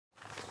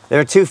There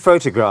are two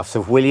photographs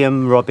of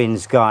William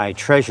Robbins Guy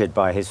treasured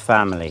by his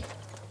family.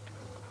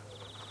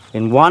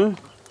 In one,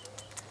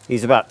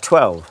 he's about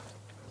 12.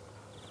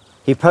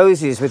 He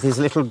poses with his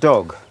little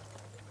dog,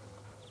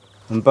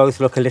 and both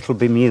look a little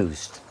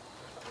bemused.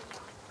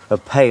 A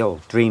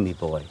pale, dreamy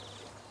boy.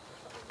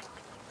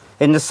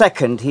 In the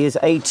second, he is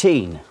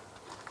 18,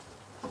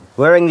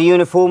 wearing the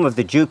uniform of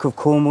the Duke of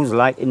Cornwall's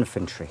Light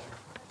Infantry.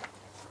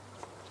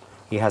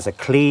 He has a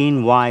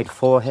clean, wide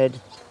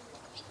forehead,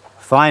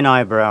 fine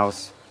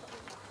eyebrows,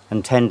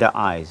 and tender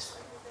eyes.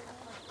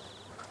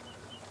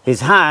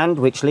 His hand,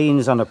 which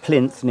leans on a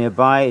plinth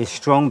nearby, is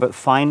strong but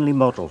finely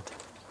modelled.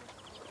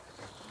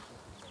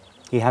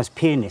 He has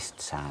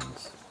pianist's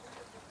hands.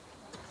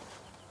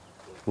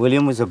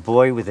 William was a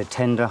boy with a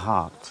tender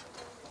heart.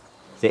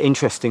 The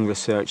interesting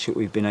research that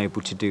we've been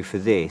able to do for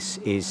this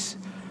is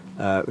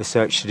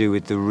research to do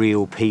with the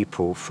real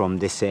people from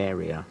this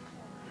area,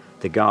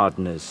 the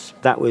gardeners.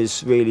 That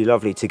was really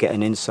lovely to get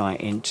an insight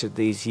into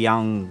these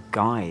young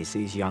guys,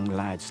 these young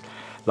lads,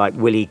 like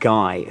Willie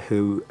Guy,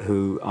 who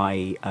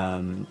I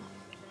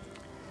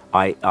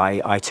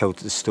told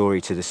the story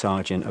to the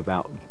sergeant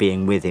about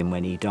being with him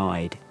when he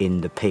died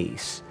in the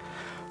piece.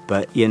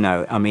 But you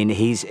know,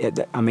 he's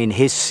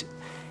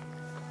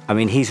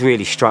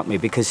really struck me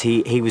because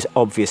he was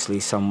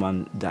obviously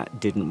someone that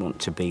didn't want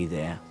to be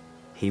there.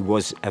 He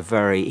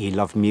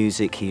loved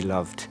music, he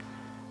loved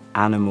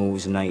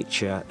animals,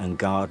 nature and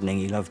gardening.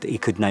 He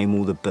could name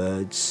all the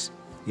birds,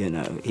 you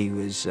know. He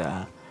was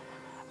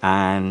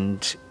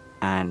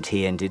and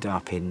he ended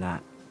up in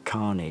that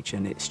carnage,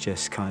 and it's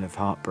just kind of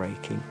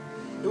heartbreaking.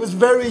 He was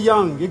very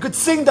young. He could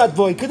sing, that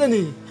boy, couldn't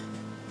he?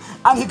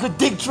 And he could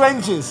dig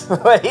trenches.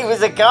 Well, he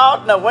was a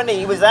gardener, wasn't he?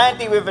 He was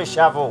handy with a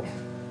shovel.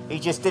 He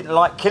just didn't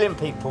like killing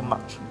people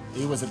much.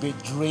 He was a bit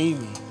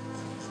dreamy.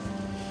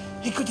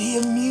 He could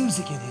hear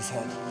music in his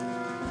head.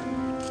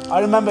 I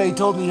remember he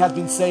told me he had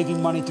been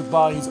saving money to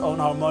buy his own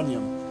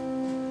harmonium.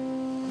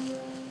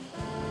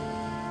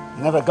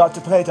 He never got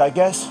to play it, I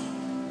guess.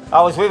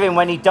 I was with him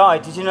when he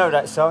died. Did you know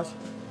that, Sarge?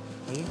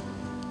 Are you?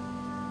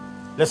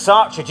 Le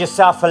Sartre, just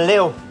south of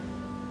Lille.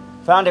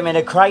 Found him in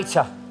a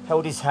crater,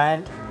 held his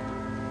hand.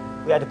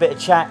 We had a bit of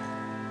chat.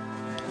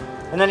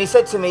 And then he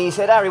said to me, he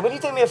said, "Harry, will you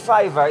do me a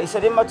favour?" He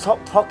said, "In my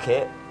top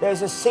pocket,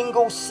 there's a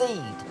single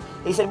seed."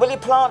 He said, "Will you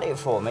plant it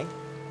for me?"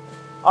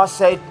 I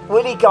said,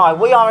 "Willie Guy,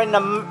 we are in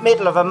the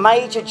middle of a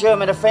major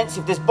German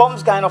offensive. There's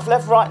bombs going off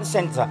left, right and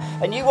centre.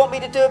 And you want me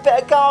to do a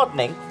bit of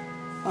gardening?"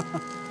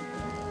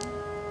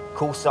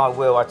 Of course I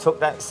will. I took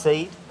that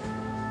seed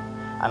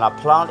and I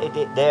planted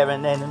it there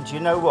and then. And do you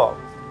know what?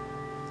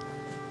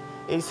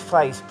 His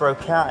face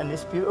broke out in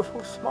this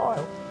beautiful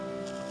smile.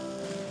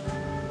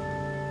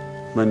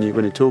 When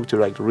you talk to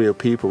like real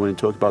people, when you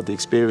talk about the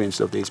experience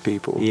of these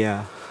people,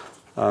 yeah,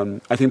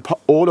 I think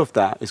all of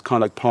that is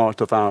kind of like part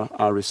of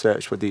our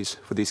research for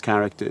these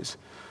characters,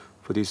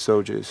 for these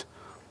soldiers.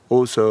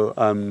 Also,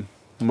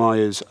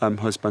 Maya's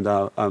husband,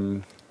 our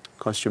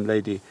costume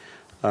lady,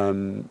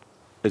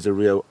 is a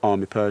real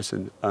army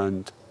person,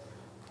 and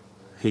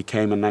he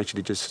came and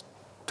actually just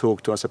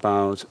talked to us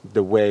about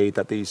the way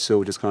that these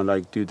soldiers kind of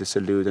like do the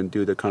salute and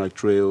do the kind of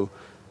drill,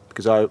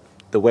 because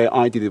the way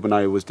I did it when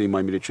I was doing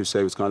my military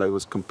service kind of like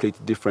was completely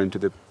different to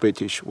the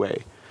British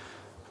way.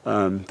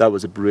 That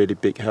was a really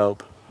big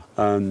help.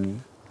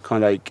 Kind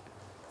of like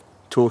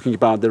talking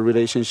about the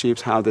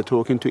relationships, how they're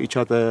talking to each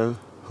other,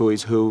 who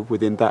is who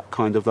within that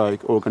kind of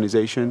like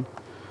organization.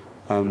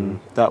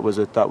 That was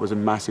a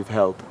massive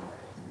help.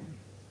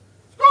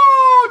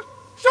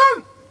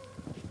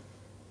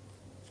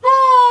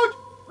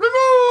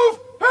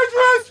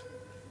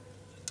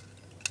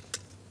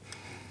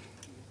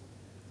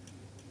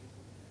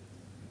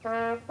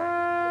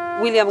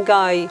 William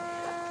Guy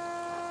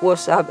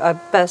was a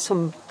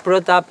person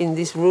brought up in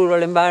this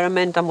rural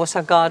environment and was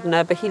a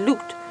gardener, but he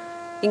looked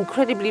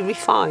incredibly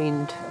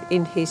refined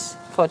in his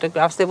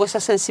photographs. There was a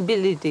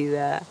sensibility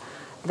there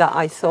that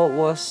I thought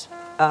was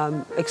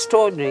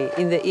extraordinary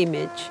in the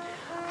image.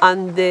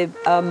 And the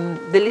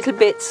little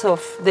bits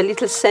of, the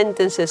little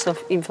sentences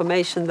of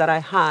information that I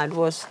had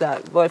was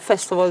that, well,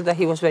 first of all, that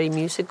he was very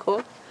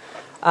musical.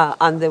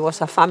 And there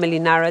was a family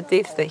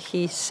narrative that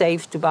he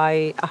saved to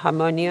buy a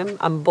harmonium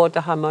and bought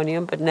a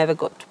harmonium but never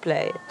got to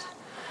play it.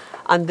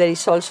 And there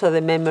is also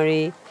the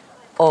memory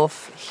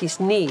of his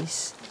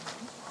niece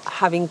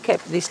having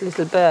kept this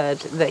little bird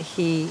that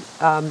he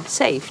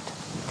saved.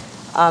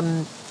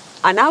 And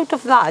out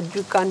of that,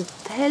 you can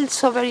tell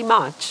so very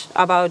much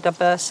about a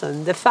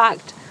person. The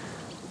fact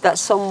that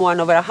someone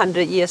over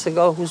 100 years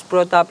ago who's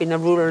brought up in a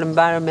rural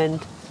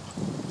environment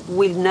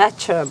will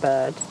nurture a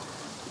bird,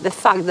 the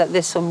fact that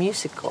they're so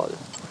musical.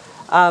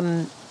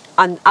 And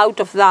out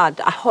of that,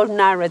 a whole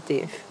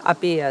narrative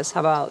appears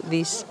about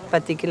this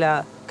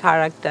particular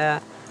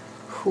character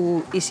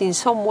who is in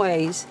some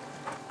ways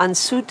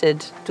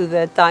unsuited to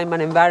the time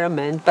and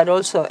environment, but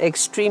also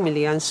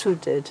extremely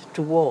unsuited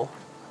to war,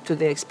 to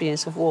the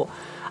experience of war.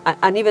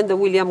 And even though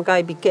William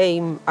Guy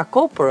became a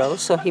corporal,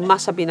 so he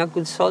must have been a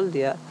good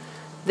soldier,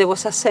 there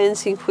was a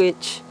sense in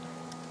which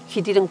he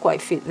didn't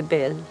quite fit the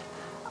bill.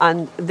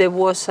 And there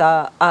was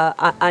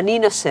an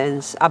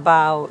innocence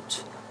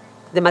about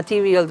the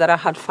material that I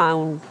had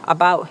found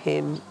about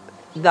him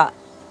that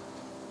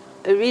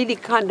really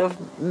kind of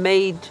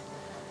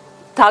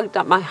tugged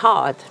at my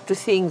heart to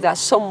think that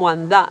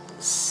someone that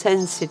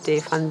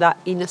sensitive and that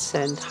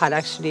innocent had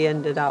actually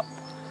ended up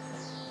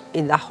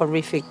in that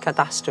horrific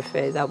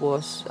catastrophe that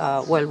was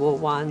World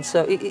War I.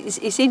 So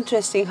it's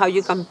interesting how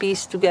you can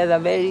piece together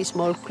very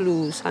small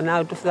clues, and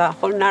out of that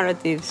whole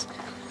narratives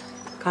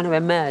kind of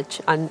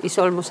emerge, and it's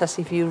almost as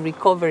if you're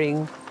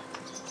recovering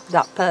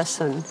that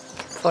person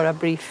for a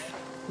brief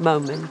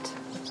moment.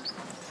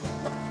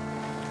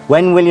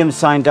 When William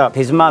signed up,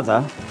 his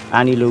mother,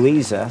 Annie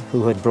Louisa,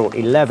 who had brought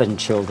 11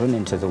 children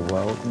into the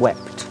world,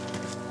 wept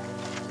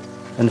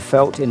and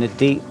felt in a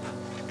deep,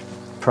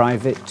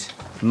 private,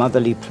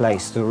 motherly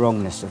place the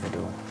wrongness of it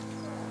all.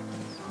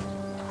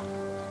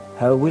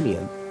 Her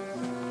William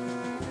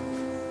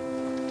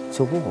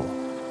to war.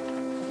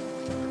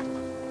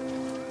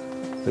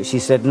 But she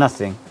said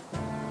nothing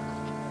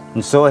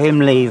and saw him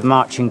leave,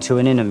 marching to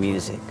an inner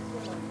music,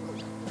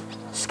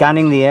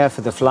 scanning the air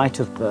for the flight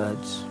of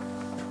birds,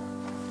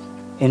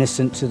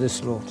 innocent to the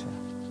slaughter.